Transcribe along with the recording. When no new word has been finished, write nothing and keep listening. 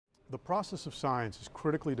The process of science is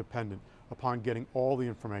critically dependent upon getting all the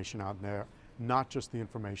information out there, not just the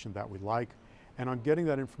information that we like, and on getting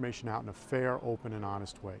that information out in a fair, open, and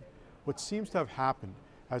honest way. What seems to have happened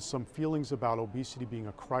as some feelings about obesity being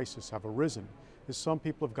a crisis have arisen is some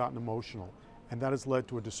people have gotten emotional, and that has led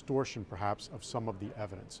to a distortion, perhaps, of some of the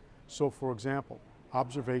evidence. So, for example,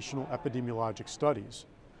 observational epidemiologic studies,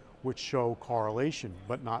 which show correlation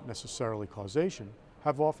but not necessarily causation,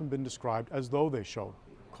 have often been described as though they show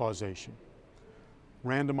causation.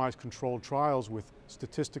 Randomized controlled trials with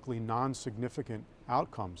statistically non-significant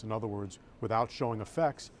outcomes, in other words, without showing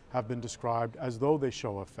effects, have been described as though they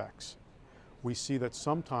show effects. We see that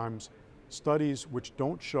sometimes studies which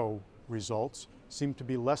don't show results seem to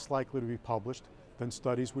be less likely to be published than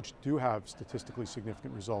studies which do have statistically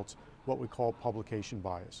significant results, what we call publication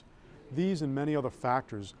bias. These and many other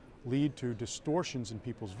factors lead to distortions in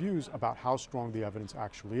people's views about how strong the evidence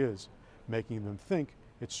actually is, making them think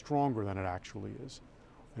it's stronger than it actually is.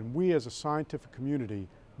 And we as a scientific community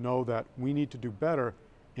know that we need to do better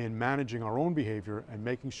in managing our own behavior and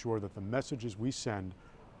making sure that the messages we send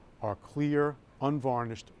are clear,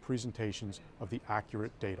 unvarnished presentations of the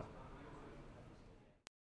accurate data.